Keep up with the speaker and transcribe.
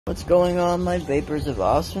What's going on, my vapors of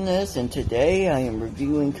awesomeness? And today I am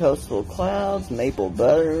reviewing Coastal Clouds Maple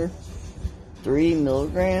Butter, 3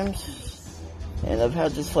 milligrams. And I've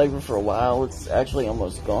had this flavor for a while. It's actually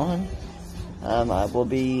almost gone. I will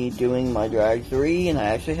be doing my Drag 3, and I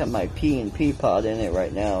actually have my P&P pod in it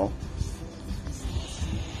right now.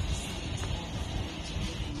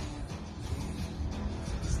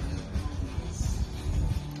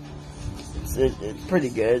 It's pretty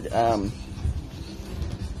good.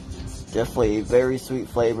 Definitely a very sweet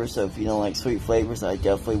flavor, so if you don't like sweet flavors, I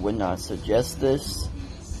definitely would not suggest this.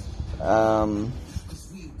 Yeah,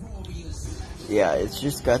 it's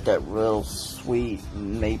just got that real sweet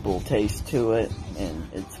maple taste to it, and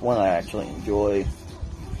it's one I actually enjoy.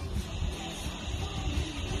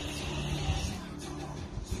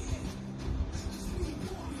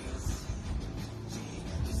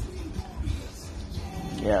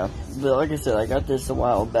 Yeah, but like I said, I got this a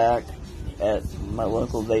while back at my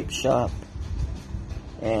local vape shop,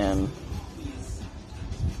 and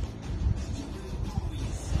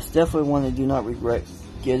it's definitely one I do not regret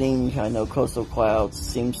getting. I know Coastal Clouds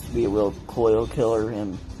seems to be a real coil killer,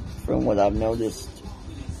 and from what I've noticed,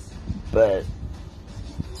 but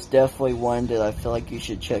it's definitely one that I feel like you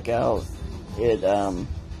should check out. It, I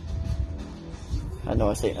know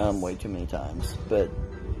I say way too many times, but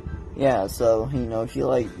yeah, so, you know, if you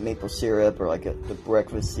like maple syrup or like the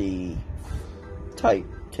breakfasty type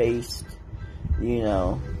taste, you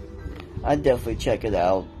know, I'd definitely check it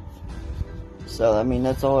out. So, I mean,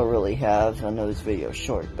 that's all I really have. I know this video is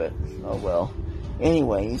short, but oh well.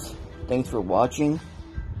 Anyways, thanks for watching.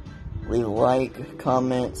 Leave a like,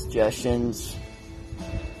 comment, suggestions,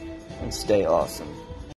 and stay awesome.